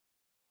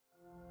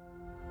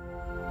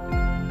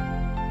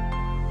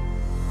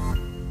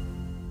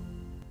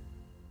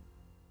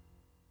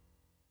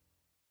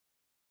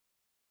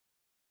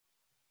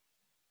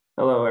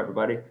Hello,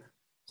 everybody.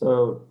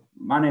 So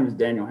my name is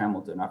Daniel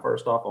Hamilton.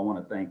 First off, I want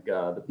to thank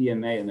the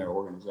PMA and their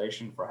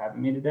organization for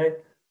having me today.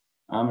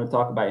 I'm going to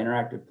talk about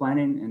interactive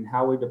planning and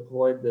how we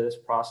deployed this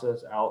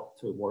process out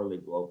to Worley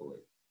globally.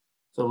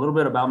 So a little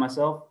bit about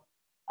myself.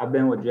 I've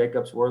been with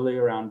Jacobs Worley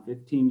around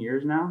 15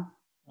 years now.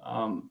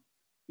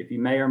 If you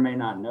may or may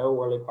not know,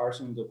 Worley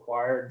Parsons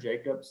acquired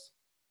Jacobs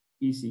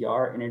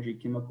ECR, Energy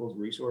Chemicals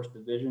Resource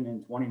Division,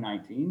 in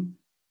 2019.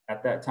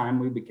 At that time,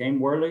 we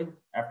became Worley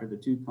after the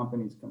two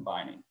companies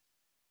combining.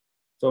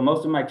 So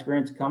most of my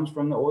experience comes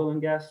from the oil and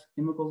gas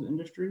chemicals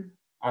industry.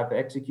 I've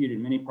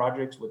executed many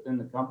projects within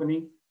the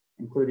company,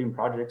 including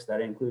projects that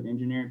include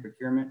engineering,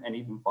 procurement, and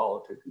even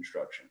follow to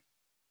construction.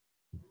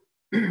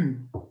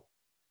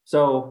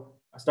 So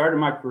I started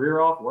my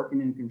career off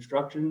working in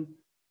construction,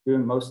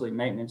 doing mostly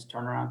maintenance,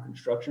 turnaround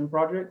construction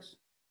projects.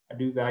 I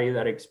do value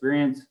that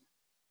experience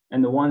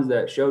and the ones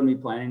that showed me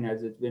planning,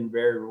 as it's been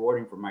very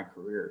rewarding for my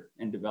career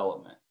and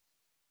development.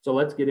 So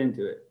let's get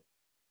into it.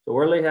 So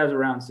Worley has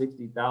around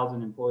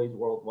 60,000 employees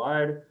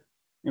worldwide.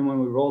 And when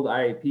we rolled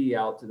IAP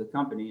out to the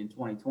company in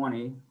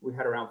 2020, we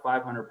had around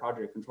 500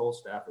 project control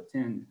staff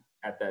attend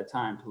at that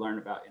time to learn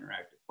about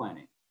interactive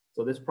planning.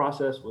 So this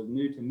process was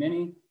new to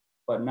many,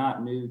 but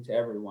not new to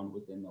everyone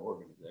within the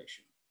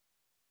organization.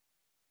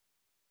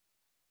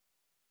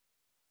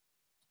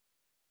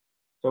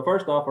 So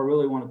first off, I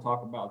really want to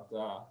talk about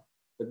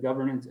the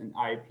governance and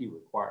IAP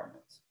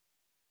requirements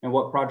and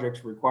what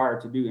projects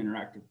require to do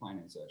interactive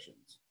planning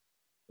sessions.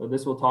 So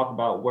this will talk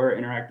about where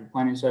interactive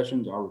planning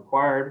sessions are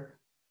required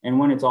and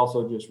when it's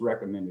also just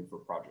recommended for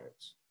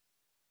projects.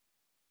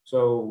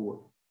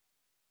 So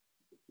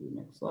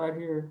next slide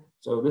here.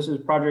 So this is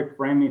project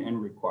framing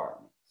and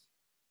requirements.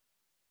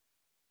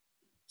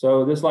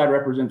 So this slide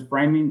represents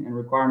framing and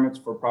requirements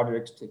for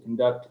projects to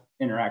conduct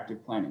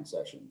interactive planning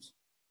sessions.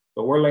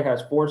 So Worley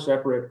has 4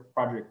 separate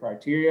project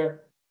criteria,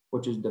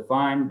 which is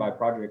defined by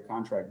project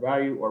contract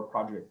value or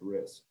project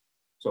risk.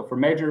 So for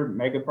major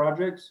mega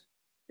projects,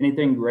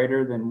 anything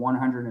greater than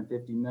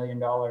 $150 million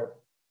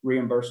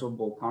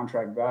reimbursable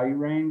contract value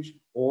range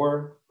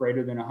or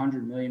greater than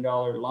 $100 million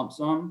lump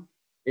sum,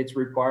 it's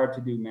required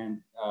to do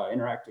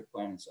interactive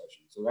planning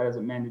sessions. So that is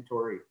a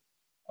mandatory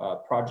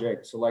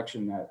project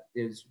selection that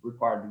is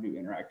required to do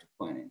interactive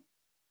planning.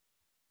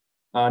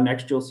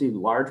 Next, you'll see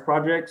large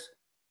projects.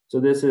 So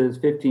this is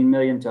 $15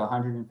 million to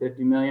 $150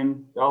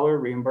 million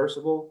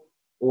reimbursable,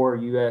 or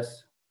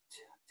US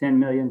 $10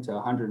 million to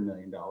 $100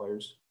 million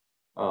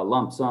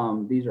lump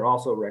sum. These are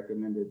also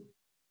recommended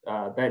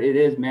that it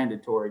is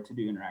mandatory to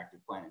do interactive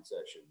planning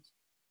sessions.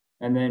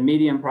 And then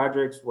medium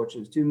projects, which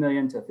is $2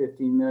 million to $15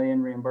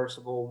 million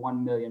reimbursable,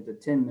 $1 million to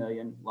 $10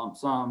 million lump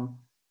sum.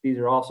 These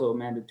are also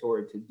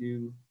mandatory to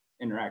do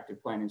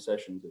interactive planning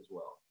sessions as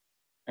well.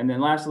 And then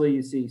lastly,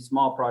 you see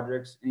small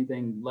projects,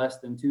 anything less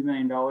than $2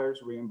 million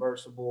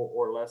reimbursable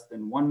or less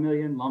than $1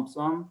 million lump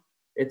sum.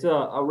 It's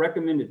a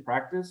recommended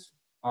practice.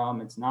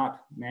 It's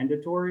not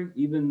mandatory,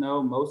 even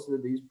though most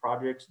of these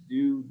projects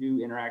do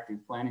interactive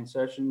planning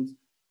sessions.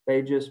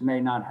 They just may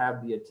not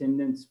have the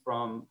attendance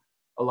from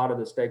a lot of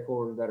the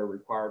stakeholders that are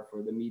required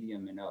for the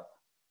medium and up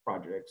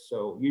projects.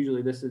 So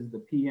usually this is the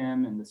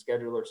PM and the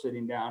scheduler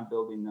sitting down,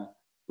 building the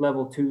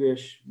level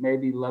 2-ish,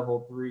 maybe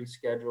level 3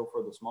 schedule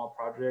for the small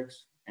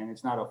projects. And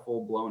it's not a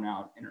full blown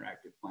out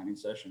interactive planning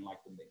session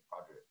like the big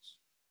projects.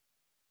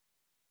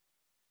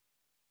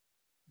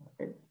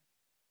 Okay.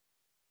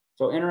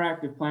 So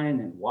interactive planning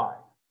and why?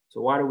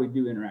 So why do we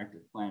do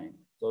interactive planning?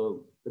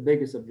 So the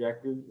biggest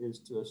objective is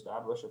to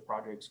establish a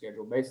project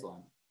schedule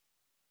baseline.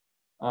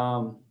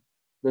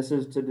 This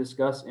is to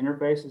discuss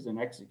interfaces and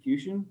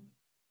execution,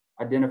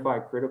 identify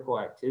critical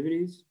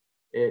activities.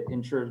 It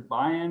ensures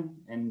buy-in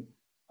and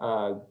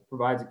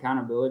provides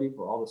accountability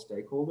for all the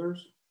stakeholders.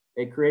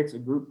 It creates a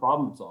group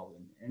problem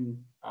solving and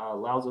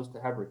allows us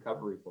to have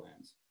recovery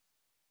plans.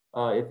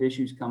 If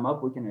issues come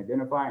up, we can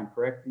identify and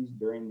correct these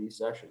during these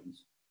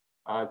sessions.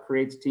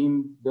 Creates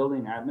team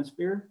building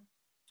atmosphere,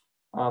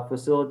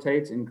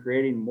 facilitates in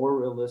creating more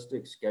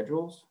realistic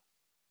schedules.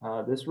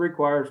 This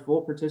requires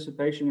full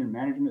participation and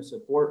management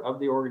support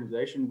of the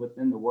organization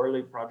within the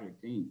Worley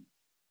project team.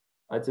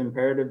 It's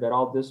imperative that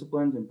all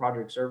disciplines and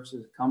project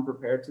services come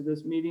prepared to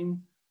this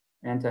meeting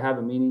and to have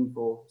a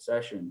meaningful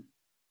session.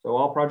 So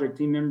all project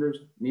team members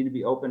need to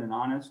be open and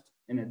honest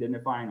in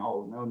identifying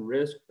all known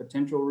risk,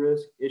 potential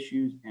risk,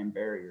 issues, and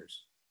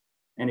barriers.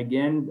 And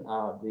again,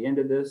 the end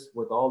of this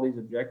with all these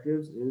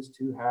objectives is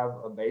to have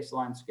a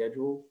baseline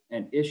schedule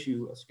and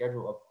issue a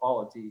schedule of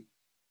quality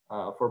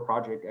for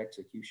project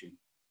execution.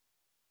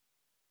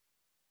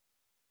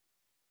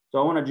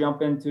 So I want to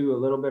jump into a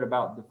little bit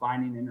about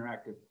defining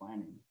interactive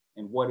planning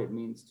and what it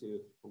means to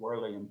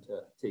Worley and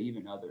to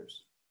even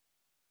others.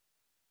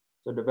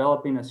 So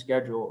developing a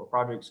schedule, a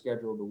project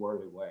schedule the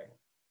Worley way.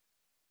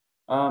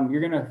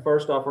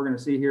 First off, we're gonna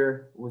see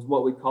here was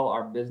what we call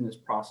our business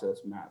process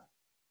map.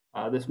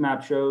 This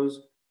map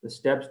shows the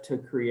steps to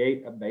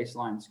create a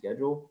baseline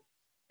schedule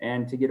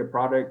and to get a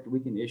product we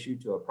can issue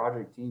to a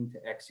project team to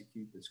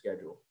execute the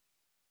schedule.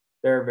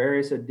 There are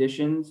various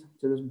additions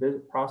to this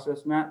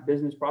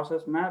business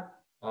process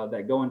map,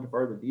 that go into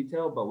further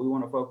detail, but we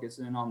want to focus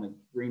in on the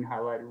green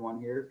highlighted one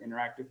here,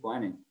 interactive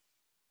planning.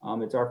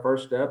 It's our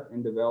first step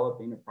in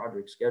developing a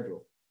project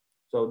schedule.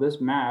 So this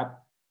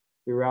map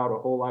throughout a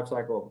whole life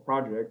cycle of a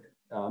project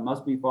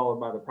must be followed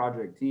by the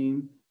project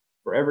team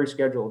for every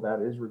schedule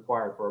that is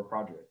required for a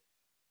project.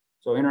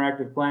 So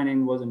interactive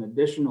planning was an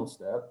additional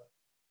step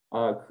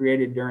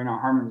created during our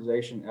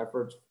harmonization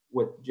efforts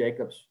with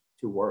Jacobs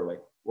to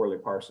Worley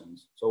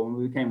Parsons. So when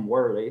we became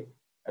Worley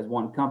as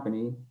one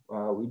company,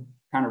 we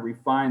kind of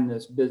refined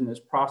this business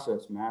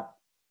process map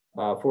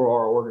for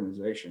our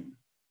organization.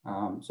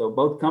 So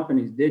both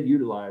companies did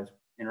utilize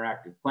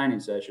interactive planning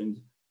sessions,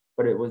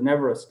 but it was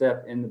never a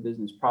step in the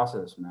business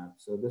process map.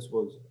 So this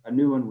was a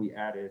new one we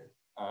added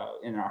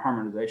in our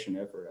harmonization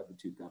effort of the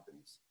two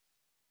companies.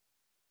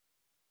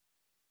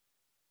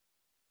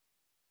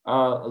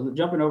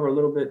 Jumping over a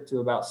little bit to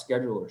about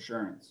schedule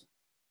assurance.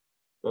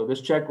 So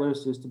this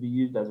checklist is to be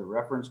used as a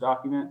reference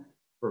document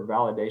for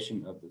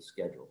validation of the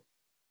schedule.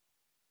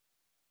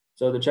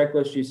 So the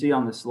checklist you see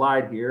on the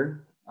slide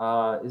here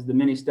is the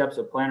many steps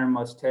a planner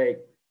must take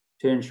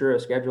to ensure a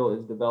schedule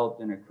is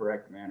developed in a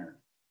correct manner.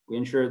 We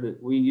ensure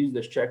that we use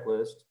this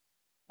checklist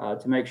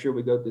to make sure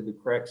we go through the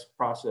correct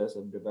process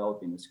of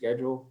developing a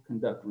schedule,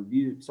 conduct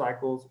review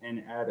cycles,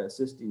 and add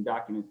assisting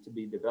documents to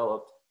be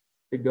developed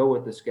to go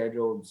with the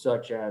schedule,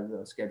 such as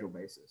a schedule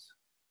basis.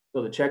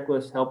 So the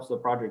checklist helps the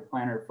project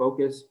planner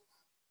focus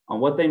on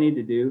what they need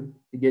to do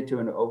to get to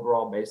an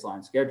overall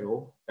baseline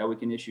schedule that we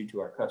can issue to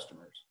our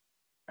customers.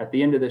 At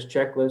the end of this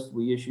checklist,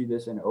 we issue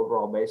this an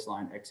overall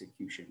baseline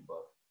execution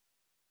book.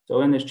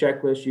 So in this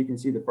checklist, you can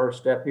see the first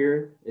step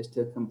here is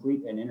to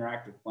complete an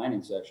interactive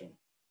planning session.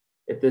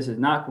 If this is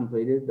not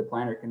completed, the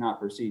planner cannot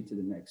proceed to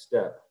the next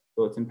step.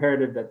 So it's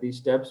imperative that these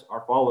steps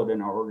are followed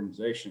in our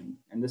organization,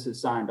 and this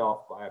is signed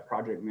off by a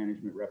project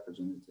management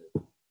representative.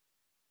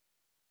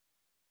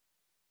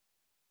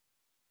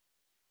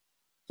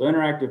 So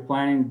interactive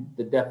planning,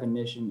 the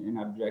definition and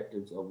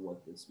objectives of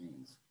what this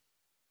means.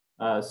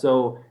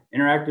 So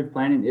interactive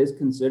planning is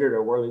considered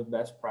a Worley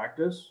best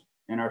practice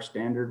and our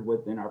standard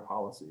within our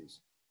policies.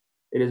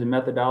 It is a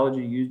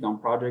methodology used on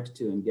projects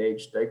to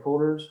engage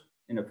stakeholders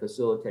in a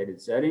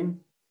facilitated setting.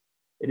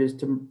 It is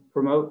to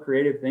promote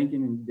creative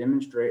thinking and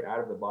demonstrate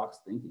out-of-the-box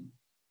thinking.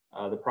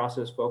 The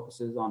process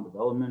focuses on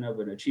development of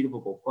an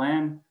achievable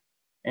plan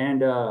and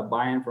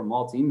buy-in from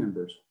all team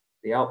members.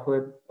 The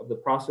output of the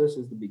process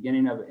is the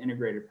beginning of an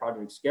integrated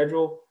project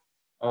schedule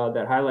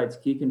that highlights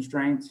key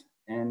constraints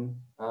and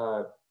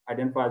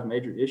identifies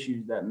major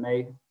issues that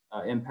may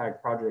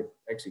impact project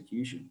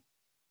execution.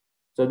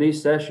 So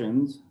these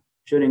sessions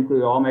should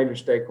include all major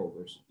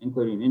stakeholders,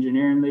 including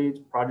engineering leads,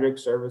 project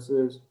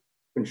services,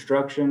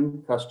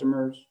 construction,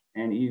 customers,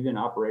 and even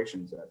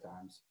operations at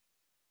times.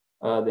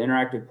 The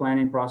interactive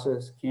planning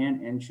process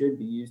can and should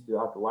be used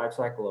throughout the life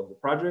cycle of the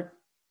project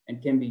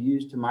and can be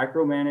used to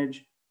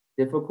micromanage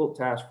difficult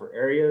tasks for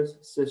areas,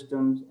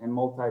 systems, and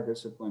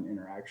multidiscipline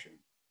interaction.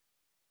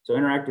 So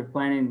interactive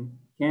planning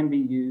can be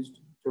used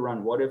to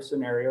run what-if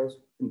scenarios,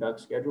 conduct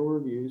schedule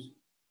reviews,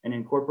 and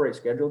incorporate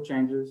schedule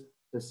changes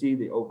to see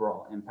the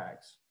overall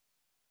impacts.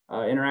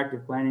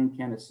 Interactive planning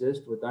can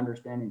assist with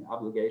understanding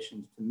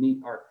obligations to meet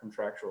our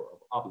contractual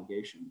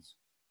obligations.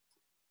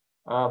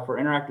 For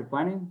interactive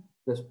planning,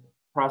 this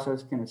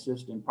process can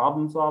assist in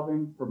problem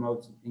solving,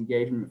 promotes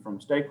engagement from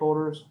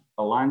stakeholders,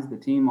 aligns the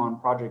team on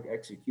project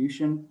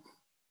execution.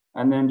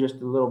 And then just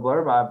a little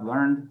blurb, I've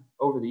learned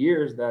over the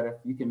years that if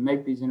you can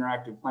make these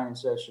interactive planning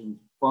sessions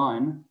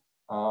fun,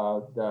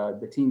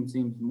 the team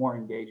seems more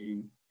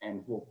engaging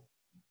and will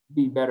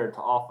be better to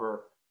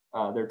offer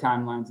their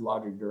timelines,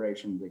 logic,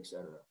 durations,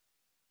 etc.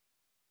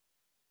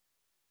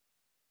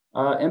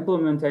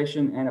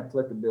 Implementation and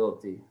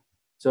applicability.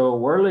 So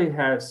Worley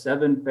has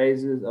 7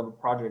 phases of a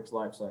project's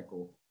life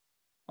cycle.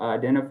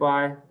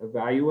 Identify,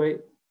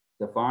 evaluate,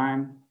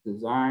 define,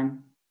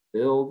 design,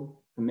 build,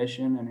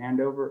 commission and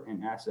handover,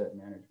 and asset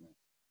management.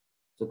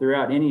 So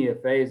throughout any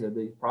phase of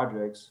these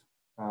projects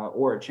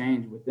or a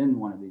change within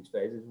one of these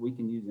phases, we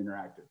can use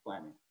interactive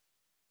planning.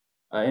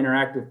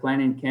 Interactive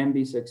planning can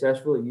be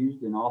successfully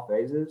used in all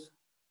phases,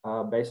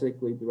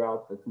 basically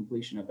throughout the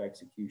completion of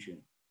execution,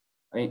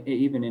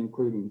 even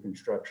including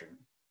construction.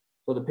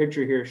 So the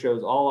picture here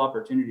shows all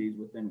opportunities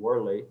within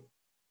Worley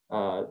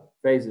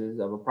phases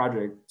of a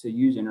project to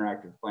use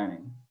interactive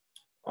planning.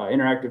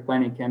 Interactive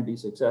planning can be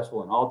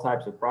successful in all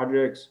types of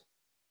projects,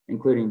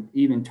 including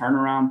even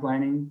turnaround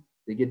planning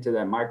to get to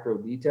that micro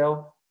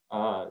detail,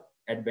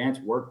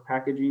 advanced work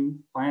packaging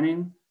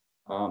planning,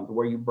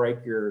 where you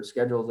break your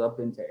schedules up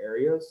into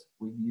areas.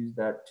 We've used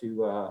that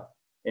to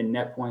in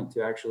NetPoint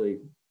to actually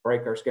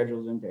break our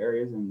schedules into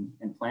areas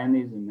and plan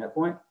these in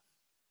NetPoint.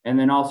 And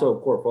then also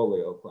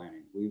portfolio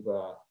planning. We've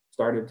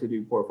started to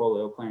do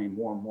portfolio planning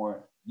more and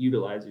more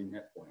utilizing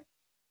NetPoint.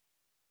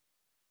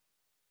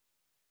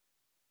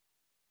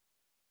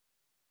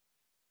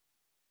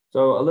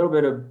 So a little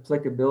bit of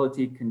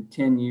applicability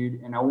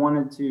continued, and I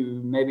wanted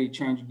to maybe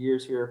change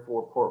gears here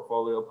for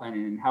portfolio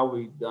planning and how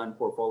we've done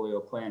portfolio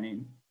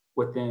planning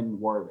within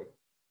Worley.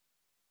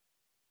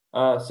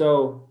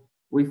 So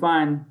we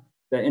find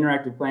that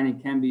interactive planning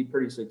can be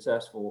pretty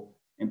successful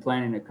in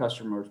planning a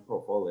customer's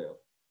portfolio.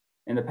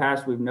 In the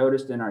past, we've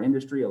noticed in our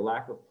industry a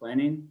lack of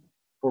planning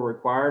for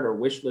required or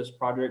wish list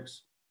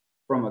projects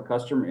from a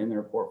customer in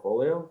their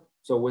portfolio.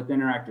 So with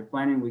interactive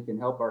planning, we can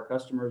help our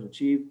customers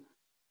achieve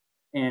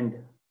and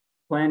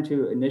plan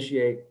to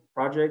initiate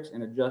projects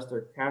and adjust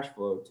their cash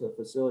flow to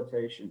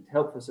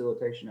help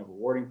facilitation of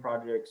awarding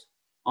projects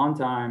on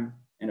time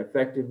and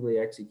effectively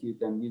execute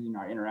them using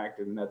our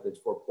interactive methods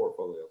for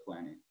portfolio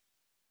planning.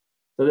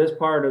 So this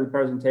part of the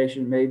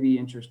presentation may be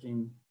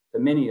interesting to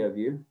many of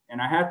you,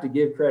 and I have to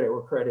give credit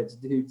where credit's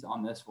due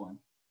on this one.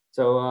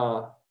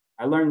 So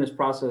I learned this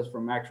process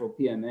from actual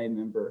PMA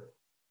member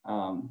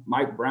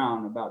Mike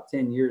Brown about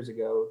 10 years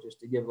ago. Just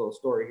to give a little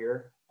story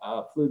here,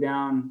 flew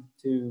down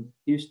to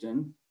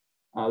Houston.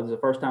 It was the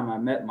first time I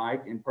met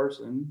Mike in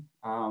person.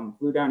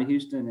 Flew down to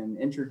Houston and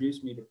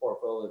introduced me to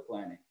portfolio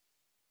planning.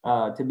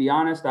 To be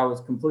honest, I was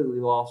completely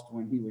lost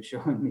when he was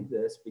showing me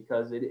this,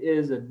 because it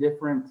is a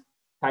different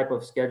type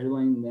of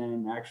scheduling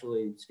than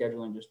actually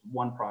scheduling just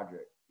one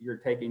project. You're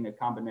taking a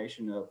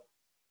combination of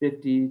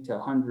 50 to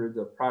hundreds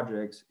of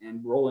projects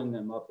and rolling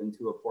them up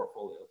into a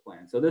portfolio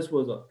plan. So this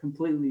was a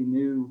completely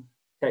new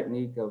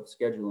technique of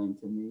scheduling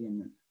to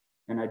me.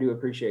 And I do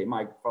appreciate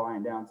Mike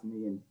flying down to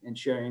me and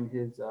sharing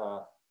his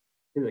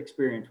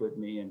experience with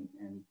me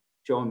and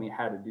showing me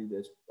how to do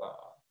this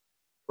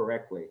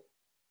correctly.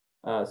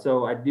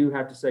 So I do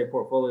have to say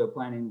portfolio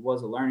planning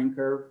was a learning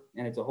curve,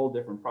 and it's a whole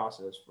different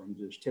process from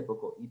just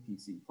typical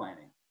EPC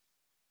planning.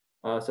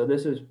 So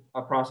this is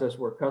a process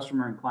where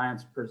customer and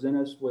clients present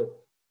us with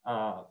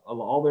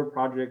all their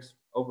projects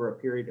over a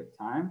period of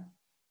time.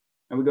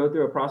 And we go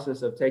through a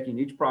process of taking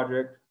each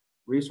project,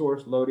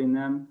 resource loading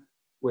them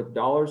with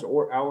dollars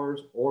or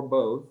hours or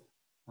both.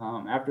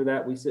 After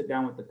that, we sit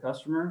down with the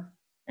customer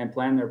and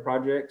plan their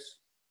projects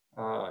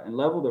and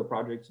level their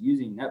projects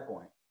using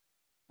NetPoint.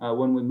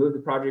 When we move the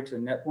projects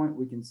in NetPoint,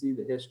 we can see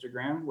the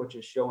histogram, which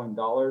is showing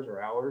dollars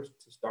or hours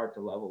to start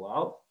to level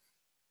out.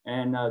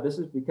 And this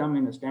is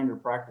becoming a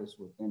standard practice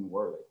within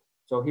Worley.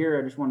 So here,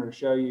 I just wanted to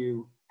show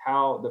you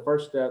how the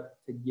first step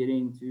to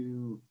getting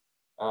to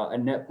a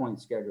NetPoint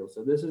schedule.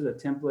 So this is a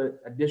template,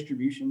 a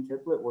distribution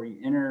template, where you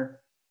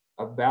enter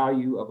a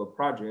value of a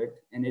project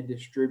and it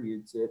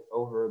distributes it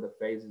over the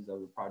phases of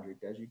the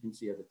project. As you can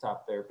see at the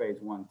top there, phase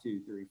 1,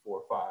 2, 3,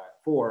 4, 5,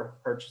 4,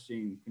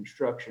 purchasing,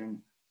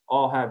 construction,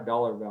 all have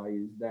dollar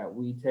values that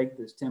we take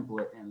this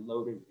template and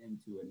load it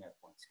into a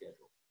NetPoint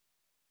schedule.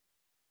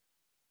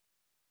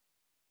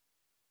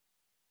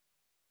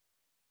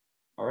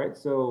 All right,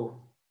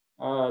 so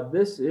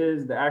this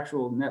is the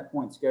actual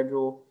NetPoint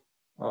schedule.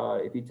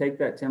 If you take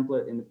that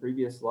template in the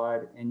previous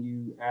slide and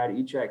you add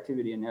each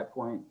activity in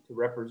NetPoint to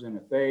represent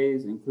a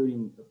phase,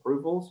 including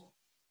approvals,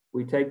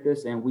 we take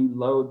this and we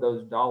load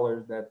those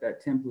dollars that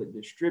template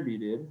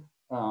distributed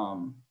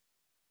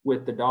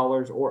with the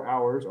dollars or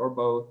hours or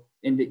both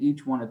into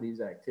each one of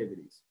these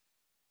activities.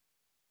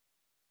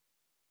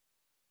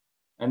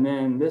 And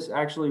then this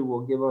actually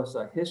will give us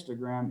a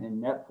histogram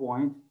in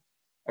NetPoint.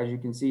 As you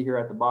can see here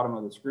at the bottom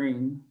of the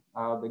screen,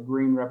 the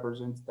green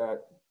represents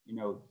that,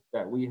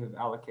 that we have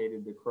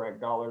allocated the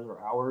correct dollars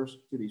or hours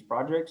to these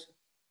projects.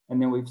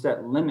 And then we've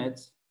set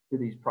limits to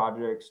these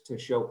projects to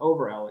show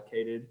over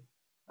allocated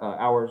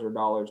hours or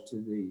dollars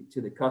to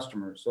the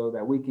customer, so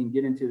that we can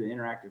get into the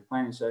interactive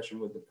planning session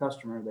with the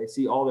customer. They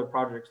see all their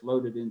projects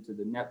loaded into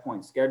the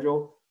NetPoint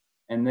schedule,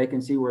 and they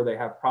can see where they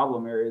have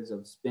problem areas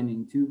of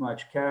spending too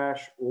much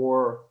cash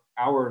or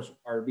hours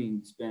are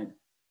being spent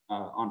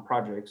on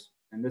projects.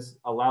 And this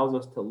allows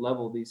us to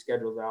level these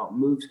schedules out,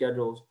 move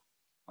schedules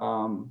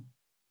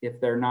if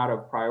they're not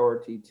of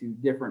priority to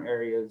different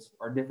areas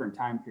or different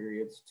time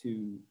periods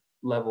to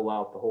level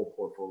out the whole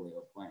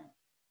portfolio plan.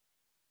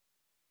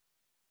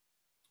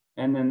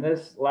 And then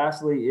this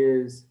lastly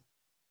is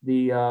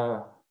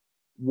the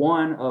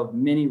one of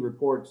many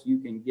reports you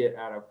can get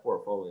out of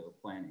portfolio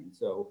planning.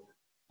 So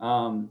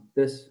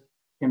this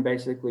can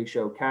basically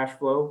show cash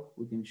flow.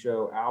 We can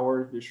show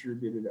hours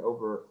distributed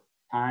over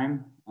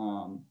time.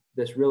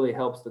 This really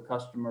helps the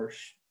customer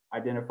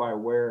identify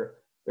where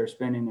they're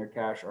spending their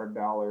cash or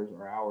dollars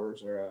or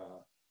hours, or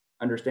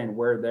understand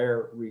where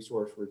their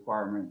resource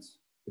requirements,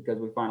 because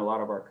we find a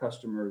lot of our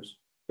customers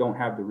don't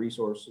have the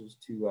resources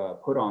to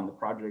put on the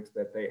projects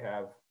that they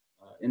have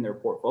in their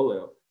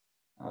portfolio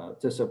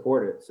to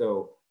support it.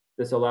 So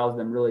this allows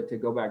them really to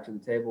go back to the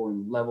table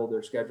and level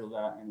their schedules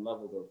out and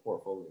level their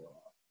portfolio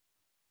out.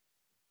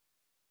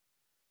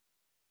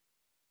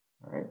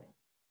 All right.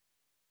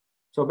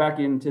 So back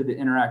into the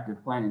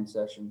interactive planning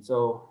session.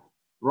 So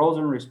roles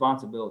and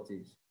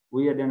responsibilities.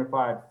 We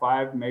identified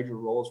 5 major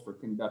roles for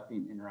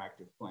conducting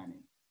interactive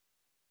planning.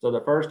 So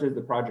the first is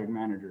the project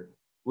manager,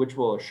 which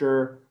will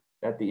assure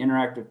that the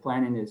interactive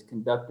planning is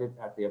conducted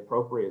at the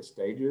appropriate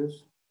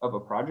stages of a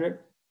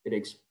project.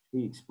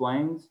 He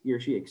or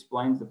she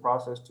explains the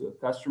process to a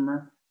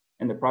customer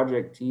and the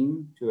project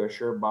team to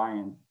assure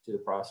buy-in to the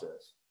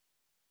process.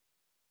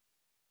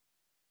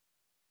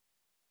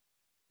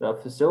 The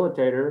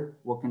facilitator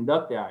will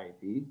conduct the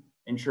IAP,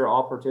 ensure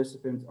all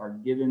participants are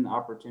given the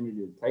opportunity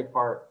to take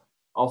part,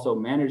 also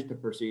manage the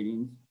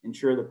proceedings,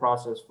 ensure the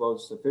process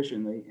flows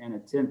sufficiently, and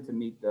attempt to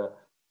meet the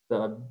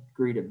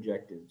agreed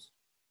objectives.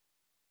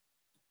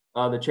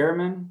 The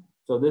chairman,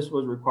 so this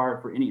was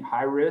required for any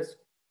high risk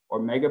or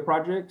mega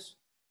projects,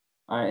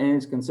 and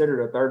is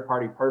considered a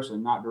third-party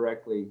person not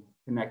directly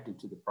connected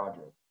to the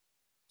project.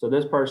 So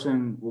this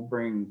person will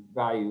bring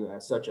value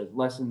such as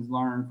lessons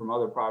learned from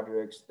other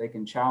projects. They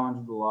can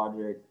challenge the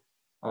logic,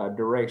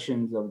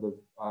 directions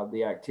of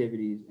the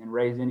activities, and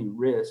raise any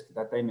risk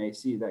that they may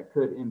see that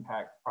could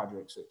impact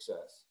project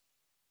success.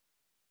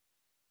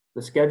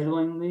 The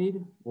scheduling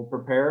lead will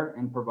prepare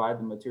and provide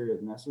the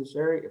materials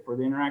necessary for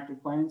the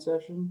interactive planning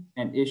session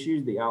and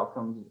issues the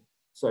outcomes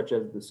such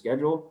as the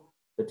schedule,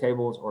 the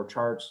tables or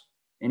charts,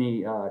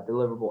 any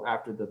deliverable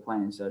after the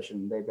planning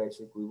session. They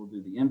basically will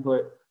do the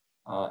input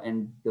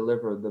and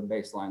deliver the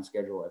baseline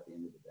schedule at the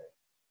end of the day.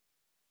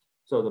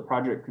 So the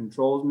project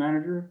controls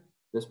manager,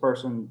 this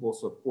person will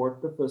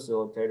support the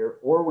facilitator,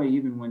 or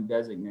even when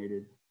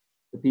designated,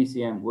 the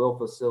PCM will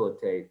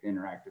facilitate the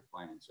interactive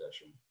planning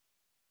session.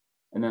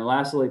 And then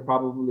lastly,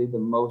 probably the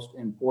most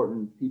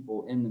important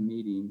people in the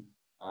meeting,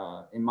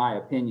 in my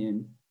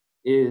opinion,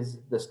 is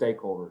the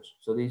stakeholders.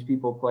 So these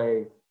people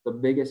play the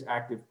biggest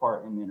active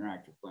part in the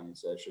interactive planning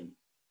session.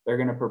 They're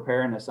going to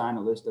prepare and assign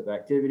a list of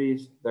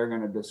activities. They're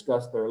going to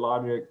discuss their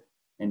logic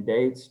and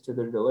dates to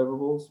their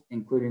deliverables,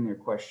 including their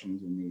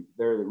questions and needs.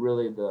 They're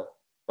really the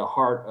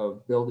heart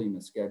of building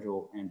the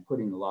schedule and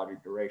putting the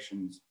logic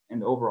durations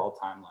and the overall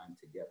timeline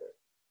together.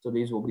 So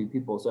these will be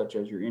people such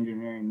as your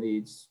engineering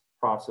leads,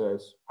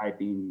 process,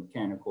 piping,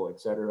 mechanical,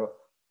 etc.,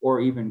 or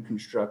even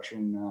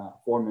construction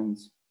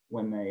foremans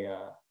when they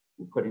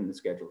were putting the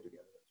schedule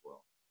together as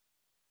well.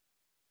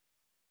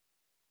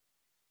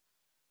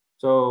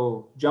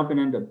 So jumping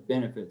into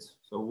benefits.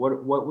 So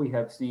what we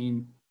have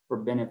seen for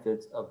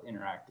benefits of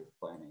interactive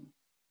planning.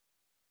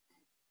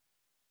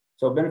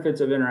 So benefits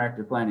of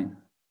interactive planning.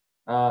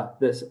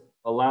 This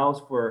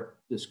allows for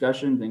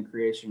discussions and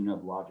creation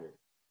of logic,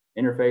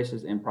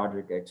 interfaces, and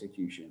project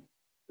execution.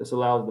 This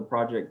allows the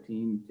project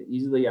team to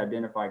easily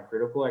identify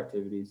critical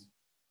activities,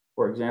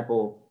 for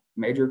example,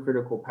 major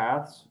critical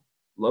paths,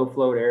 low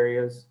float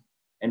areas,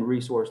 and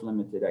resource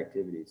limited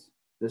activities.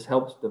 This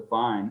helps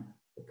define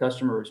the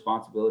customer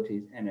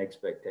responsibilities and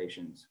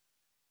expectations.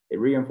 It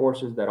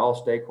reinforces that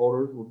all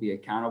stakeholders will be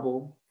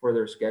accountable for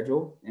their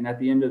schedule. And at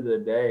the end of the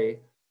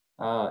day,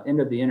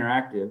 end of the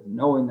interactive,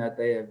 knowing that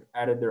they have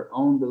added their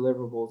own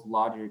deliverables,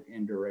 logic,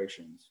 and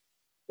durations.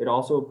 It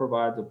also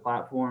provides a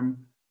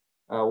platform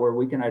where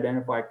we can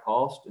identify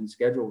cost and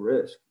schedule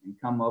risk and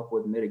come up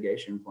with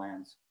mitigation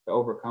plans to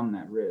overcome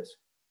that risk.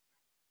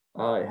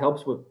 It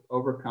helps with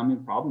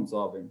overcoming problem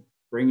solving,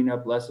 bringing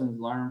up lessons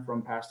learned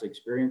from past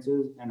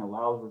experiences, and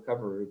allows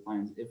recovery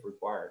plans if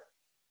required.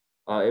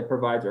 It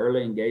provides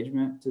early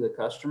engagement to the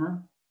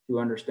customer to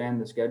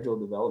understand the schedule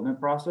development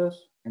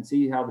process and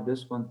see how the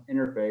disciplines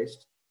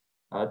interfaced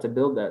to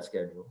build that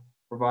schedule.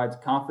 Provides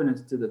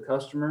confidence to the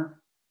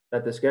customer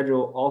that the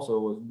schedule also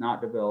was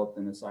not developed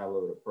in a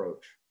siloed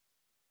approach.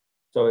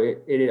 So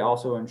it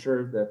also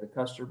ensures that the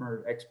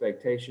customer's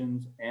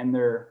expectations and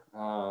their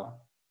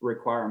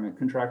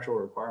contractual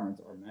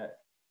requirements are met.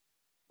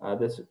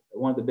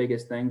 One of the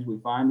biggest things we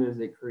find is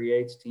it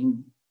creates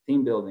team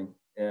building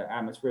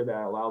atmosphere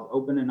that allows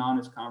open and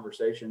honest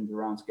conversations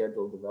around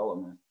schedule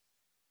development.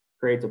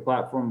 Creates a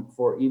platform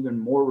for even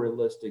more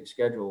realistic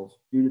schedules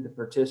due to the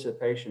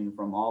participation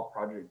from all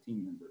project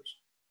team members.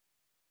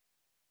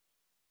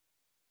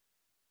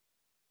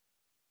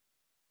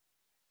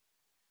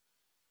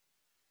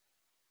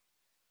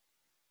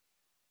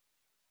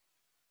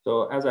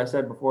 So as I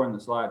said before in the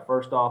slide,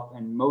 first off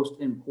and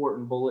most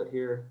important bullet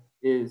here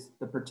is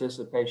the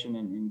participation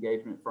and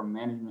engagement from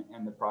management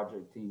and the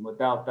project team.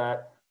 Without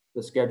that,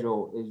 the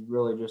schedule is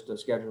really just a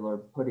scheduler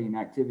putting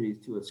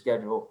activities to a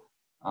schedule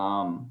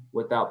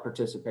without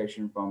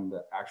participation from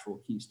the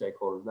actual key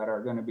stakeholders that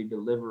are going to be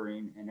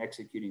delivering and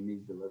executing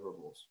these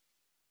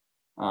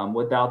deliverables.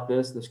 Without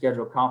this, the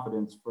schedule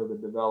confidence for the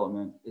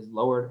development is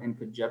lowered and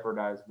could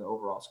jeopardize the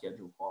overall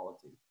schedule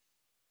quality.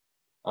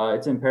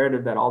 It's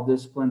imperative that all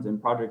disciplines and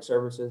project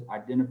services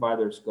identify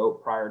their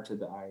scope prior to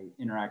the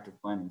interactive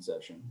planning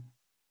session.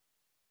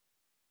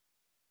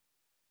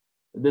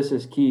 This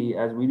is key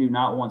as we do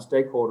not want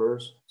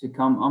stakeholders to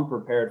come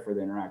unprepared for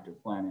the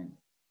interactive planning.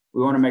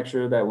 We want to make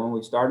sure that when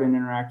we start an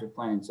interactive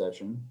planning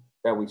session,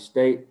 that we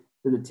state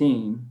to the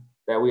team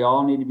that we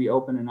all need to be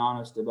open and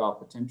honest about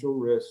potential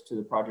risks to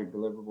the project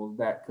deliverables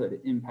that could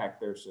impact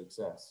their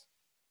success.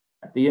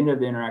 At the end of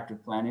the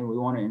interactive planning, we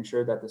want to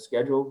ensure that the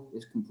schedule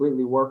is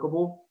completely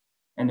workable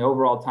and the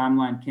overall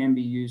timeline can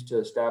be used to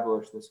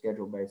establish the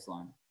schedule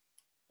baseline.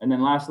 And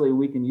then lastly,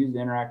 we can use the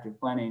interactive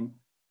planning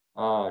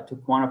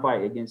to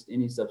quantify against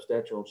any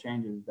substantial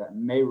changes that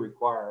may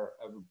require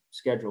a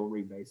schedule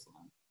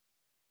rebaseline.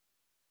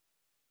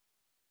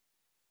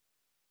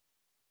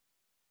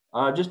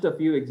 Just a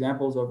few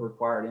examples of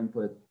required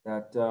input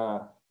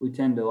that we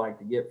tend to like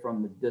to get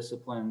from the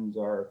disciplines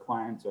or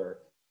clients or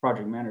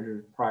project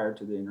managers prior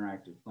to the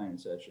interactive planning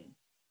session.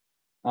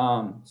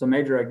 Some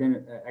major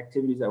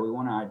activities that we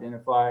want to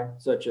identify,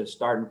 such as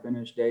start and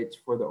finish dates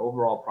for the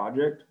overall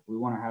project. We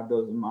want to have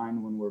those in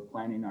mind when we're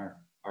planning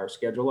our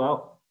schedule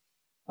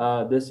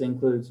out. This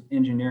includes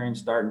engineering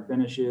start and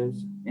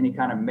finishes, any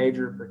kind of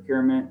major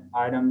procurement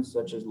items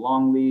such as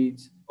long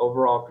leads,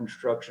 overall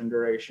construction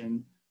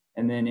duration,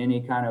 and then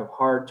any kind of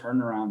hard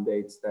turnaround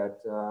dates that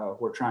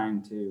we're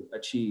trying to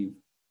achieve.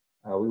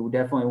 We would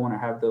definitely want to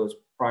have those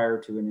prior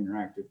to an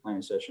interactive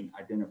planning session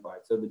identified.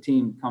 So the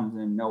team comes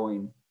in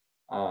knowing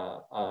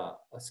a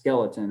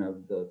skeleton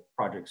of the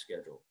project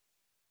schedule.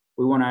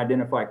 We want to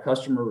identify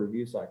customer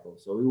review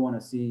cycles. So we want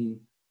to see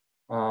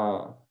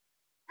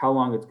how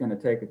long it's going to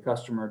take a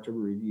customer to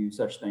review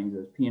such things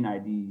as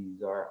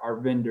P&IDs, our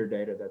vendor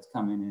data that's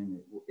coming in.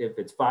 If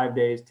it's 5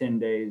 days, 10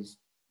 days,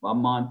 a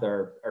month,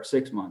 or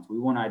 6 months, we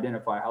want to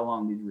identify how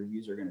long these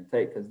reviews are going to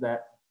take, because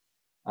that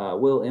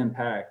will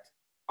impact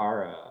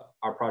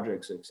our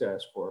project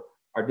success for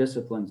our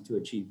disciplines to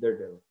achieve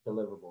their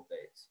deliverable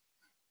dates.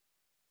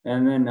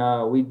 And then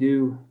we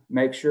do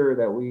make sure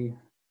that we,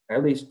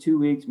 at least 2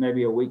 weeks,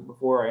 maybe a week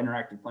before our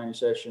interactive planning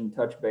session,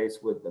 touch base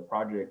with the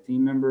project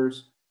team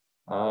members,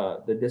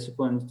 the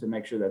disciplines, to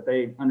make sure that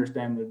they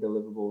understand their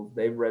deliverables,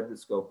 they've read the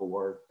scope of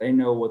work, they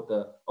know what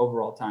the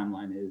overall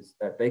timeline is,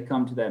 that they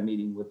come to that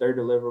meeting with their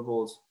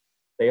deliverables,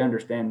 they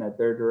understand that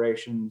their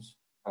durations,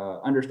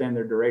 understand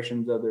their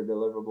durations of their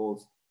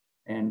deliverables,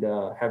 and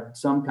have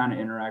some kind of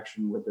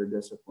interaction with their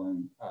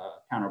discipline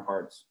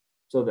counterparts,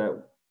 so that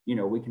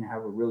we can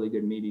have a really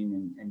good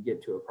meeting and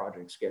get to a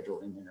project schedule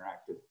in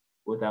interactive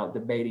without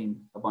debating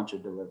a bunch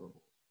of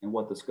deliverables and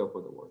what the scope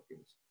of the work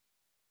is.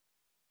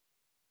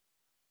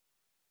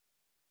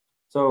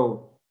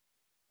 So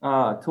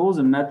tools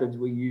and methods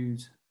we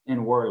use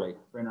in Worley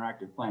for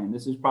interactive planning.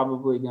 This is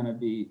probably going to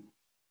be,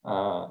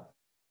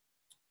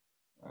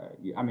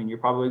 you're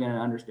probably going to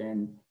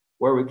understand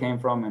where we came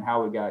from and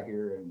how we got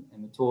here,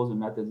 and the tools and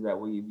methods that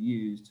we've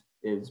used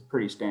is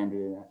pretty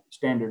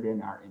standard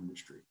in our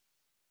industry.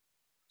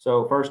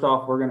 So first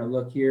off, we're going to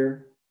look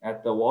here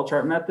at the wall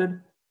chart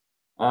method.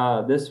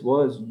 This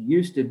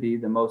used to be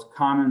the most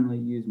commonly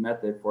used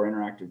method for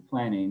interactive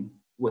planning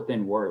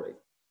within Worley.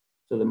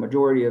 So the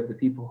majority of the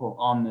people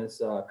on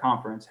this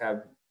conference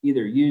have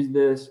either used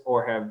this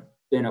or have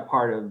been a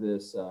part of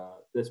this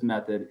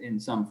method in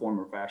some form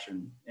or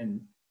fashion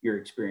in your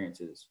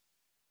experiences.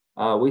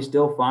 We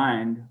still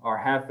find, or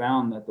have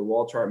found, that the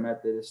wall chart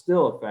method is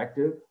still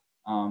effective,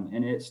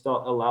 and it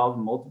still allows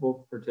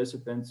multiple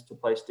participants to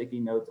place sticky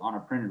notes on a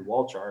printed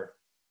wall chart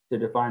to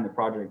define the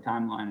project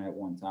timeline at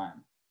one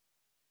time.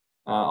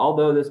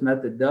 Although this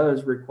method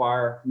does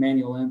require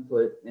manual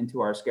input into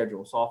our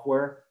schedule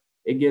software,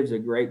 it gives a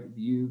great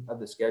view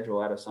of the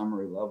schedule at a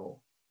summary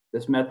level.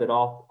 This method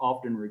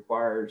often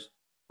requires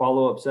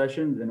follow-up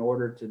sessions in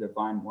order to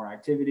define more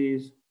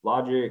activities,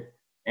 logic,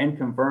 and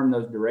confirm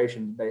those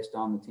durations based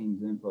on the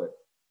team's input.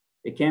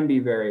 It can be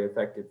very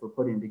effective for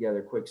putting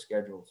together quick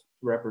schedules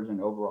to represent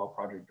overall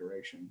project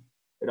duration.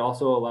 It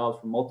also allows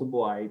for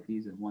multiple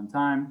IEPs at one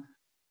time.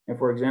 And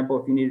for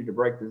example, if you needed to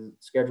break the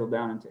schedule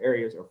down into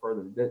areas or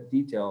further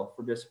detail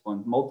for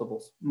disciplines,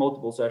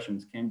 multiple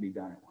sessions can be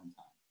done at one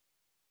time.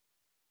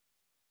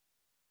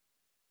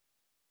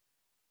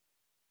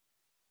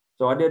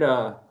 So I did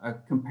a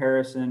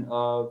comparison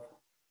of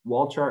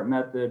wall chart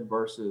method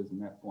versus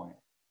NetPoint.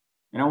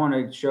 And I want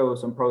to show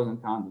some pros and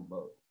cons of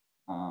both.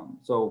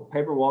 So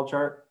paper wall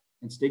chart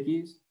and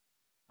stickies,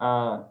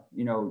 a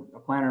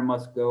planner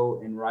must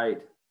go and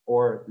write,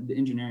 or the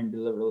engineering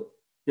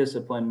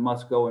discipline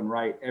must go and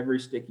write every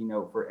sticky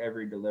note for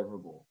every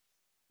deliverable.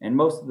 And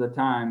most of the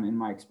time, in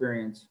my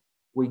experience,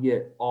 we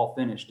get all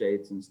finish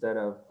dates instead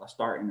of a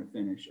start and a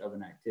finish of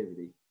an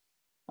activity.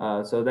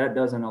 So that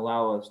doesn't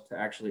allow us to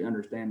actually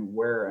understand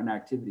where an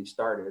activity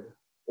started,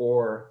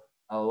 or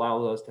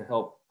allows us to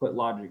help put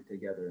logic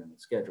together in the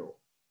schedule.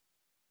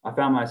 I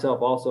found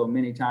myself also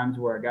many times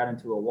where I got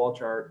into a wall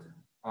chart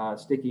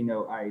sticky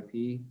note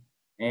IEP,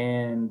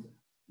 and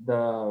the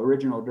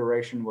original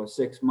duration was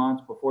 6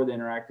 months before the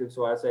interactive.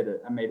 So I said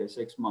I made a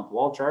 6-month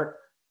wall chart,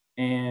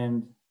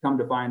 and come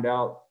to find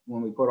out,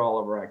 when we put all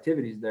of our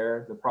activities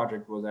there, the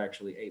project was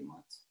actually 8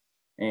 months.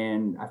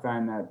 And I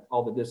found that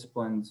all the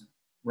disciplines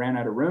ran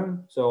out of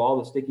room. So all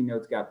the sticky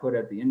notes got put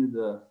at the end of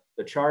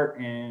the chart,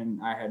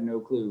 and I had no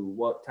clue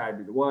what tied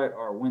to what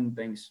or when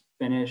things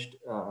finished.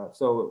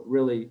 So it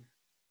really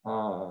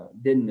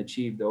didn't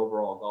achieve the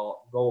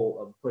overall goal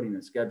of putting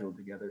a schedule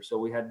together. So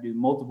we had to do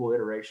multiple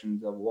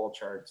iterations of wall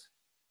charts,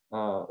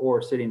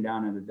 or sitting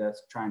down at a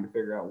desk trying to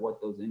figure out what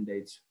those end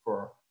dates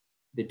for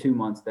the 2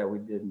 months that we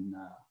didn't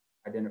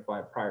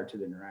identify prior to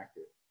the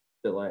interactive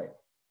delay.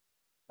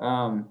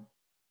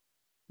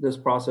 This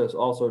process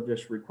also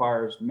just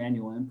requires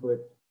manual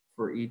input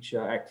for each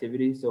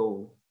activity.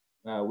 So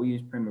we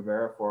use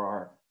Primavera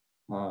for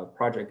our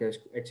project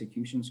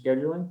execution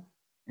scheduling.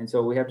 And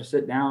so we have to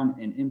sit down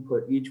and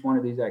input each one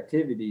of these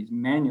activities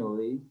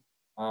manually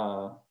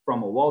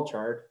from a wall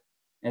chart.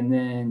 And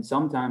then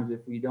sometimes if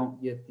we don't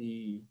get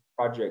the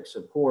project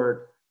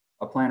support,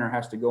 a planner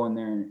has to go in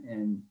there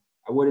and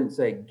I wouldn't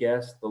say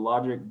guess the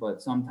logic,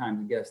 but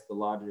sometimes guess the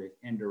logic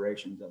and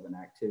durations of an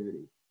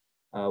activity,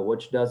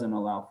 which doesn't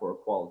allow for a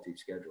quality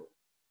schedule.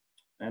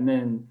 And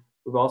then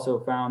we've also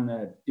found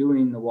that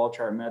doing the wall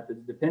chart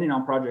methods, depending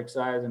on project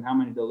size and how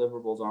many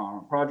deliverables are on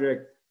a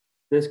project,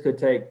 this could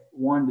take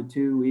 1 to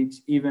 2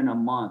 weeks, even a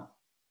month,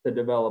 to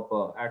develop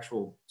an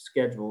actual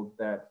schedule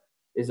that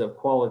is of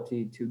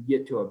quality to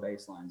get to a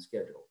baseline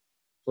schedule.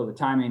 So the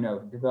timing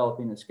of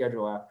developing a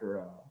schedule after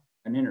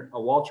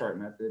a wall chart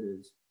method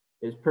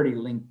is pretty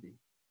lengthy.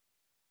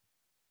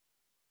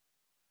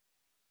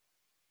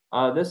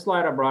 This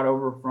slide I brought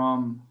over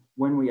from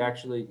when we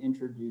actually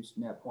introduced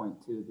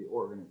NetPoint to the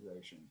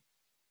organization.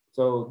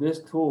 So this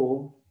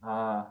tool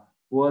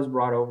was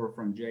brought over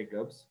from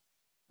Jacobs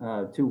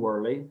to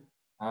Worley,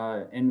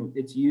 and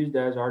it's used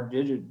as our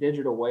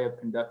digital way of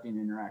conducting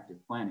interactive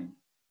planning.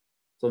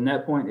 So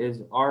NetPoint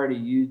is already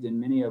used in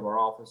many of our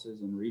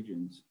offices and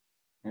regions.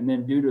 And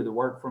then due to the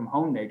work from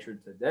home nature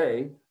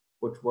today,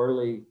 which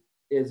Worley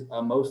is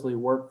a mostly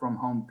work from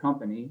home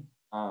company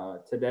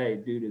today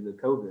due to the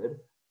COVID,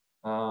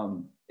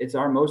 it's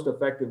our most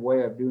effective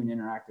way of doing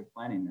interactive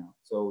planning now.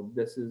 So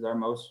this is our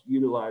most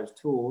utilized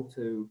tool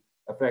to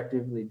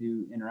effectively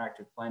do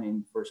interactive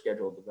planning for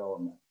schedule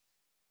development.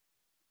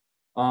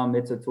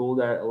 It's a tool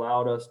that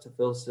allowed us to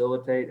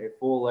facilitate a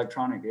full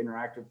electronic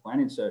interactive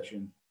planning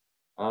session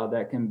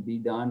that can be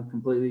done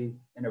completely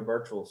in a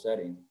virtual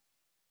setting.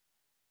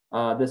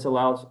 This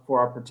allows for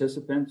our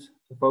participants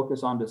to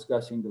focus on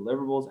discussing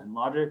deliverables and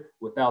logic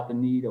without the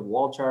need of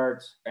wall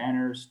charts,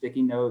 banners,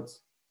 sticky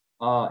notes,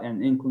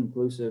 and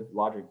inconclusive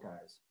logic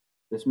ties.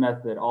 This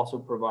method also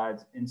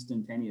provides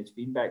instantaneous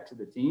feedback to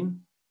the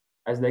team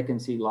as they can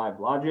see live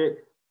logic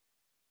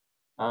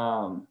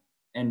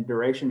and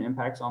duration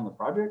impacts on the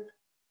project.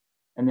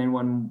 And then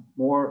when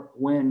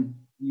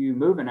you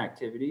move an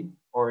activity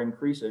or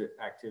increase an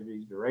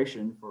activity's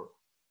duration,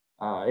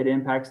 it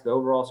impacts the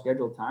overall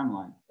scheduled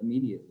timeline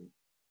immediately.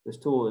 This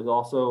tool is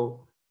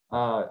also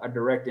a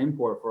direct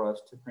import for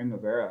us to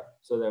Primavera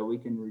so that we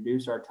can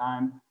reduce our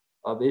time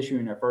of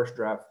issuing a first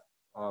draft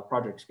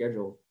project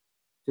schedule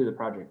to the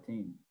project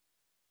team.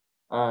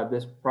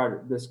 This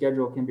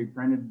schedule can be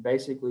printed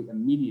basically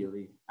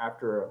immediately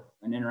after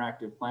an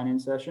interactive planning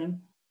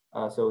session.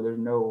 So there's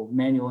no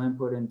manual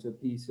input into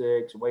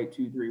P6, wait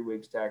 2-3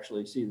 weeks to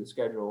actually see the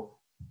schedule.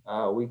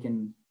 We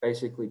can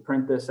basically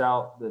print this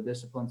out. The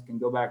disciplines can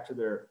go back to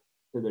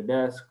their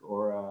desk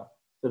or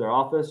to their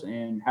office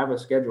and have a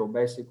schedule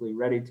basically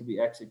ready to be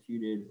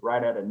executed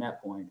right at a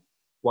NetPoint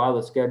while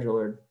the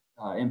scheduler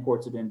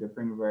imports it into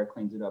Primavera,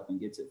 cleans it up, and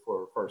gets it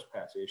for a first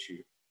pass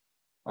issue.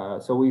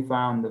 So we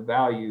found the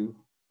value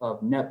of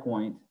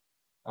NetPoint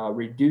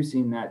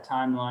reducing that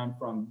timeline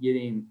from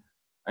getting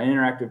an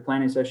interactive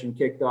planning session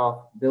kicked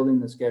off, building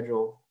the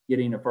schedule,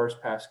 getting a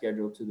first pass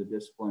schedule to the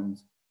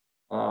disciplines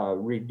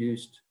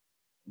reduced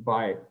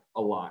by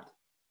a lot.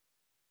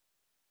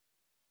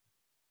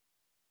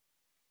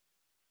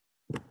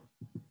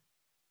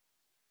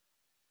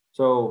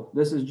 So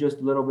this is just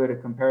a little bit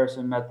of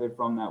comparison method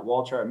from that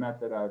wall chart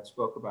method I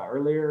spoke about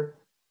earlier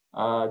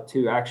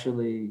to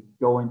actually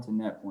go into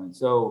NetPoint.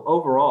 So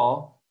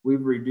overall,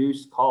 we've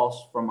reduced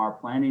costs from our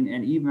planning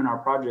and even our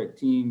project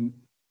team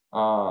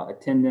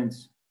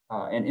attendance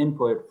and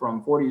input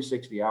from 40 to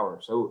 60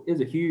 hours. So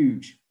it's a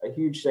huge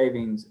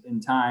savings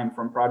in time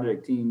from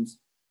project teams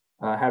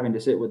having to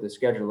sit with the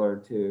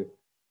scheduler to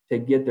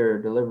get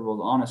their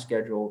deliverables on a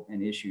schedule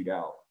and issued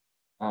out.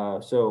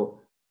 So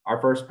our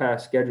first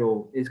pass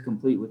schedule is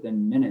complete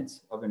within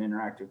minutes of an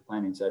interactive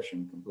planning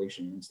session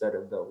completion instead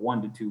of the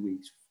 1 to 2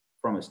 weeks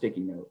from a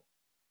sticky note.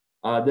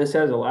 This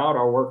has allowed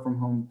our work from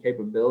home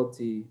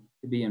capability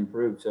to be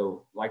improved.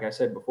 So like I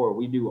said before,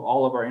 we do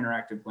all of our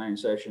interactive planning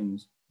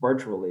sessions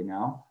virtually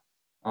now.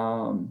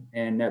 And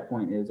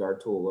NetPoint is our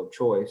tool of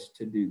choice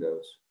to do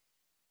those.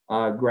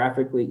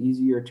 Graphically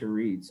easier to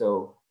read.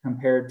 So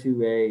compared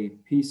to a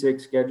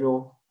P6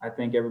 schedule, I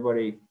think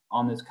everybody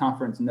on this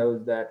conference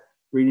knows that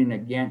reading a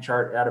Gantt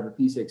chart out of a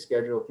P6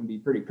 schedule can be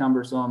pretty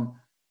cumbersome,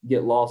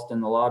 get lost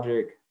in the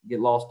logic, get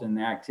lost in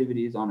the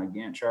activities on a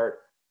Gantt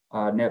chart.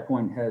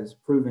 NetPoint has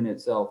proven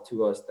itself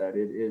to us that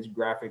it is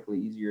graphically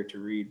easier to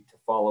read, to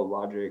follow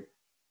logic,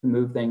 to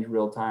move things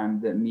real time.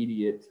 The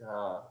immediate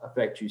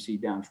effect you see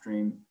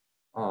downstream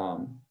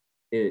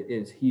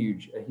is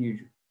huge, a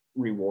huge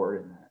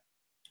reward in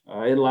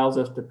that. It allows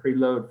us to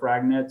preload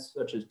fragnets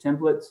such as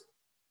templates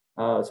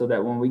so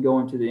that when we go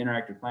into the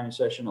interactive planning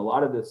session, a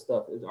lot of this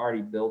stuff is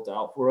already built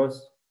out for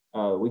us.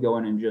 We go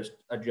in and just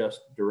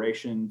adjust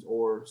durations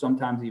or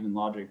sometimes even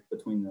logic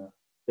between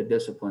the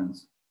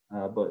disciplines,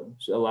 but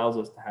it allows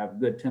us to have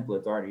good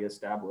templates already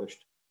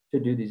established to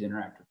do these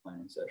interactive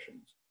planning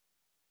sessions.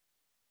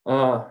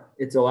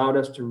 It's allowed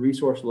us to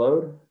resource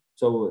load.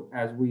 So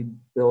as we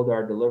build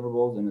our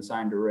deliverables and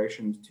assign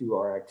durations to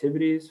our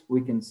activities,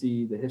 we can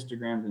see the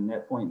histograms in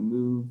NetPoint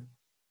move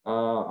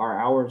our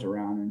hours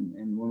around.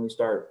 And when we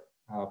start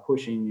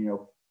pushing,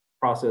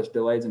 process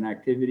delays in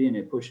activity and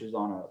it pushes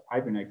on a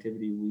piping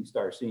activity, we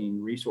start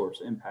seeing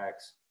resource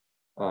impacts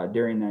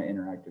during that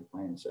interactive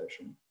planning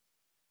session.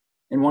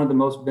 And one of the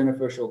most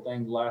beneficial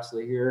things,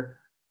 lastly, here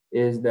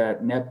is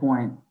that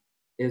NetPoint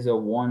is a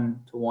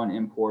one-to-one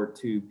import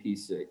to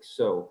P6.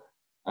 So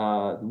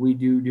we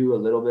do a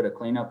little bit of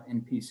cleanup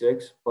in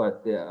P6,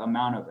 but the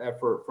amount of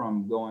effort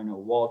from going a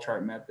wall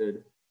chart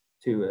method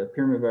to a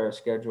Primavera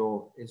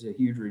schedule is a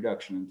huge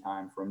reduction in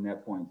time from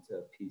NetPoint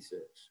to P6,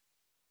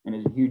 and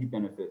is a huge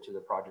benefit to the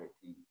project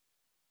team.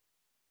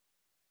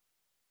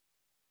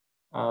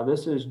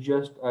 This is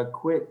just a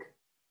quick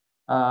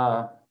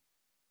template,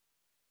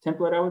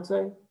 I would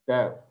say,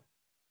 that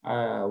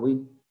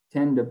we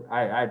tend to,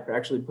 I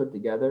actually put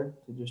together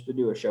to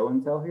do a show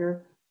and tell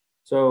here.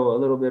 So a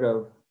little bit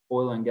of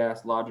oil and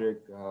gas logic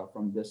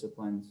from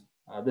disciplines.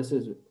 This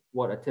is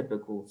what a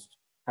typical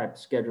type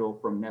schedule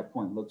from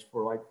NetPoint looks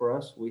for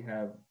us. We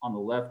have on the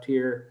left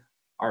here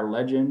our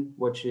legend,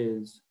 which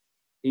is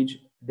each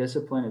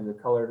discipline is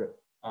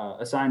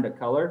assigned a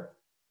color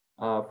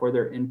for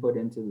their input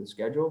into the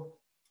schedule.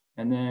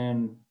 And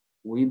then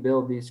we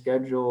build these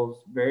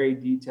schedules very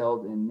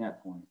detailed in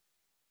NetPoint.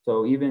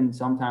 So even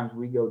sometimes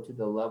we go to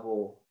the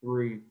level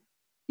 3,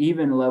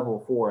 even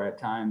level 4 at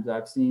times.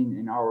 I've seen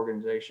in our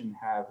organization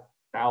have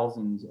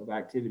thousands of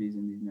activities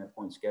in these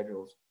NetPoint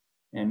schedules.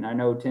 And I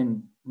know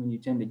when you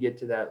tend to get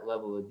to that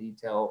level of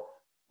detail,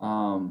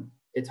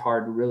 it's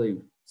hard to really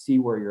see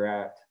where you're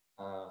at,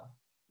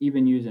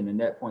 even using a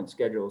NetPoint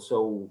schedule.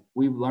 So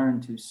we've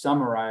learned to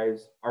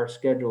summarize our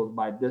schedules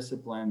by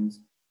disciplines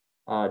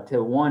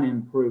to, one,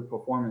 improve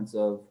performance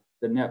of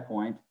the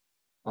NetPoint,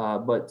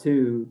 but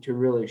two, to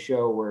really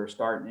show where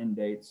start and end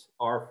dates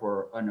are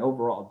for an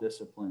overall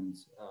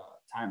discipline's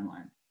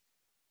timeline.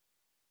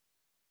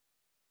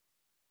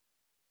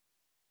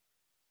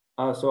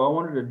 So I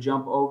wanted to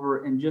jump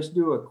over and just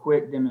do a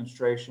quick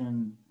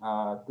demonstration,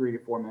 3 to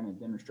 4 minute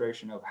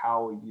demonstration of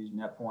how we use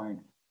NetPoint,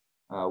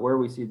 where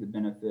we see the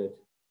benefit,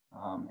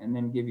 and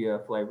then give you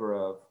a flavor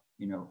of,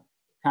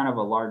 kind of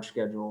a large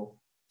schedule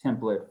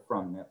template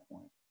from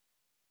NetPoint.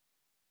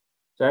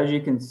 So as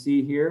you can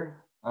see here,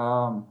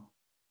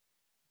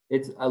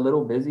 it's a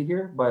little busy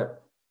here,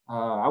 but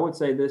I would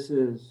say this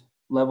is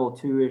level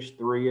 2-ish,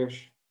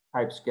 3-ish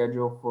type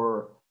schedule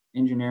for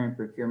engineering,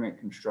 procurement,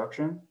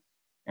 construction.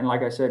 And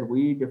like I said,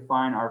 we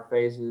define our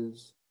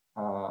phases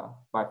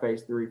by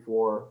phase 3,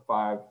 4,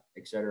 5,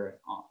 et cetera,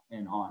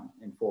 on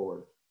and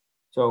forward.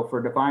 So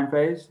for define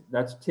phase,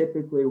 that's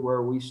typically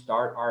where we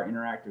start our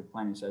interactive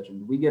planning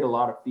sessions. We get a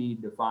lot of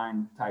feed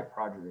define type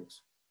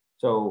projects.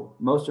 So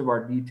most of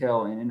our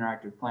detail and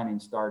interactive planning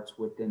starts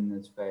within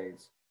this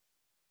phase.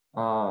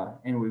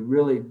 And we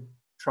really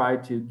try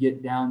to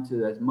get down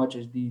to as much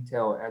as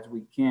detail as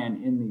we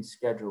can in these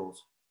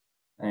schedules.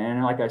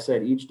 And like I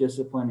said, each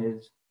discipline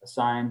is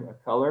assigned a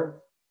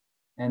color.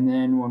 And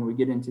then when we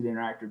get into the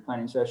interactive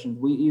planning sessions,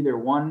 we either,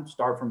 one,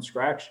 start from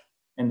scratch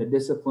and the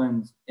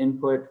disciplines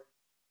input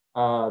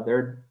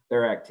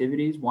their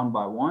activities one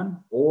by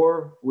one,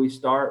 or we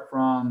start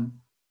from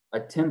a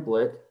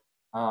template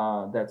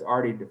that's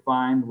already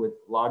defined with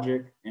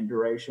logic and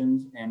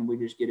durations, and we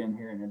just get in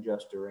here and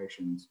adjust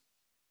durations.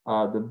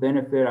 The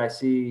benefit I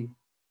see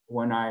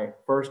when I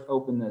first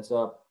open this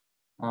up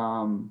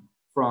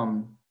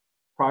from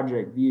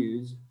project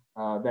views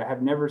that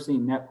have never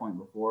seen NetPoint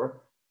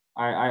before,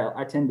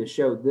 I tend to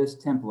show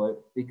this template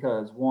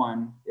because,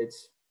 one,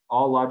 it's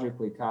all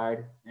logically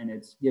tied and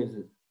it gives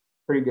a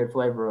pretty good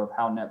flavor of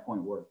how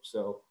NetPoint works.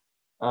 So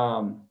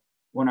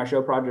when I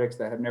show projects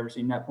that have never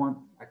seen NetPoint,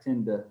 I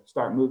tend to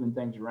start moving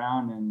things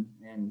around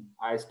and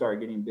I start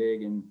getting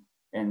big,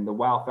 and the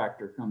wow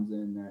factor comes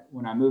in that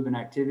when I move an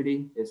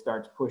activity, it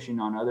starts pushing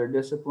on other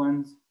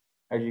disciplines,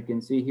 as you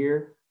can see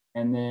here.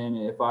 And then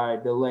if I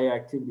delay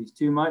activities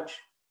too much,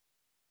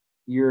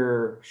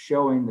 you're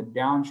showing the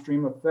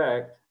downstream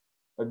effect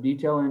of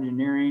detail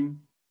engineering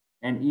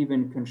and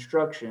even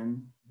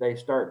construction. They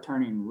start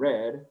turning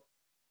red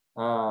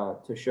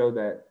to show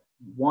that,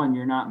 one,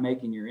 you're not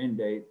making your end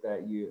date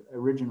that you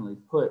originally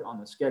put on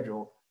the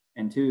schedule,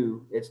 and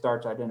two, it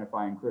starts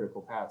identifying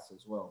critical paths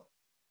as well.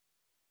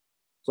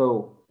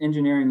 So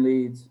engineering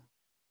leads,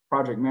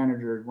 project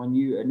managers, when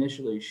you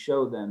initially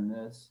show them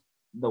this,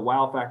 the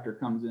wow factor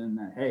comes in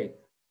that, hey,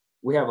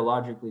 we have a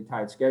logically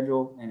tied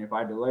schedule, and if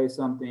I delay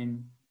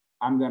something,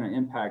 I'm going to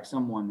impact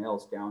someone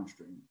else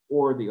downstream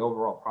or the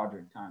overall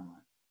project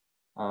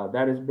timeline.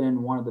 That has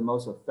been one of the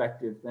most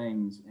effective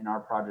things in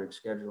our project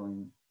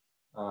scheduling,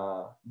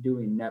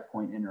 doing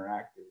NetPoint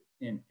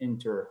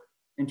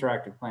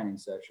interactive planning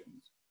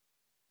sessions.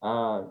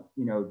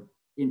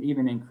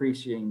 Even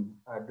increasing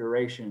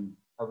duration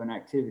of an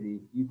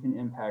activity, you can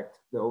impact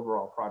the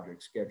overall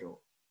project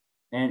schedule.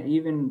 And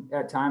even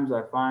at times,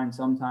 I find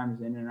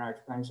sometimes in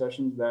interactive planning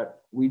sessions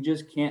that we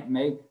just can't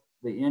make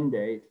the end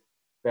date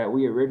that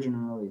we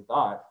originally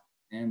thought,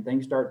 and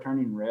things start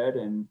turning red,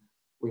 and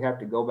we have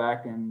to go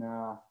back and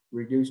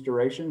reduce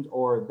durations,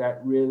 or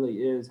that really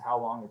is how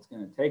long it's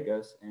going to take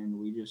us, and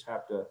we just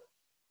have to.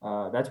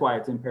 That's why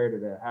it's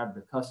imperative to have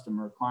the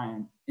customer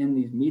client in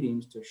these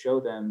meetings to show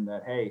them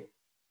that, hey,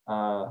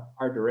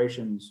 our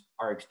durations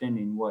are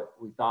extending what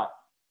we thought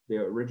the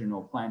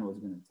original plan was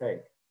going to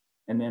take.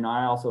 And then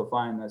I also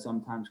find that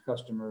sometimes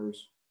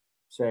customers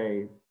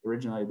say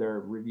originally their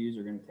reviews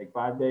are going to take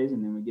 5 days,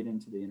 and then we get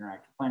into the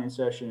interactive planning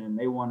session and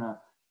they want to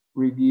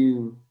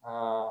review,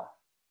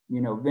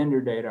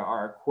 vendor data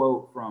or a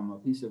quote from a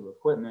piece of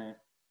equipment,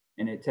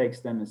 and it takes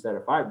them, instead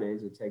of 5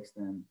 days, it takes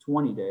them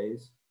 20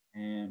 days,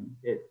 and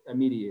it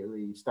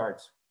immediately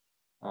starts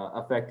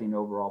affecting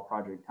overall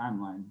project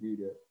timeline due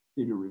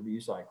to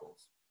review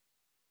cycles.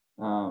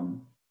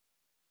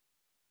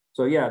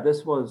 So yeah,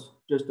 this was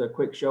just a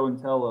quick show and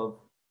tell of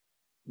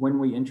when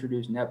we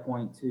introduce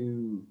NetPoint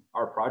to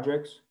our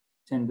projects.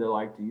 Tend to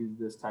like to use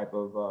this type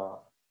of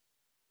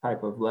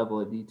level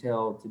of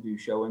detail to do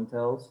show and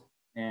tells,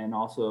 and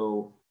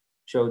also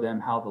show them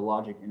how the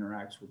logic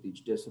interacts with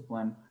each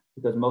discipline,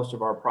 because most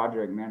of our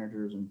project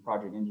managers and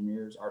project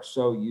engineers are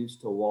so used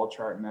to wall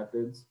chart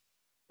methods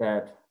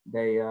that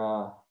they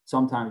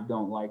sometimes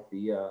don't like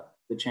the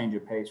change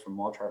of pace from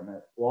wall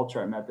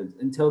chart methods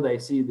until they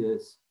see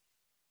this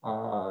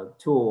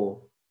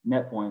tool,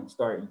 NetPoint,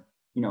 start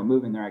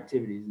moving their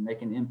activities, and they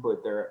can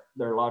input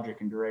their logic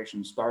and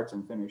duration starts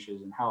and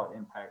finishes and how it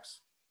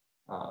impacts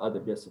other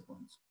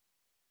disciplines.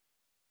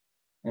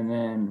 And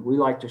then we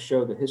like to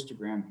show the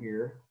histogram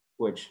here,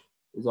 which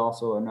is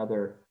also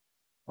another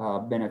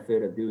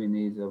benefit of doing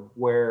these, of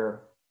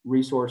where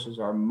resources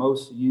are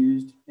most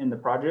used in the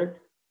project.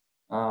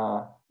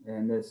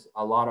 And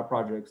a lot of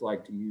projects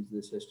like to use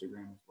this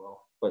histogram as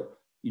well. But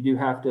you do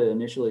have to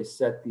initially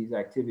set these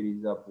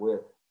activities up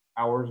with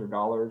hours or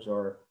dollars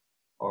or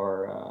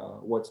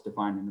what's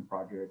defined in the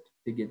project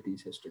to get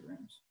these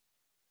histograms.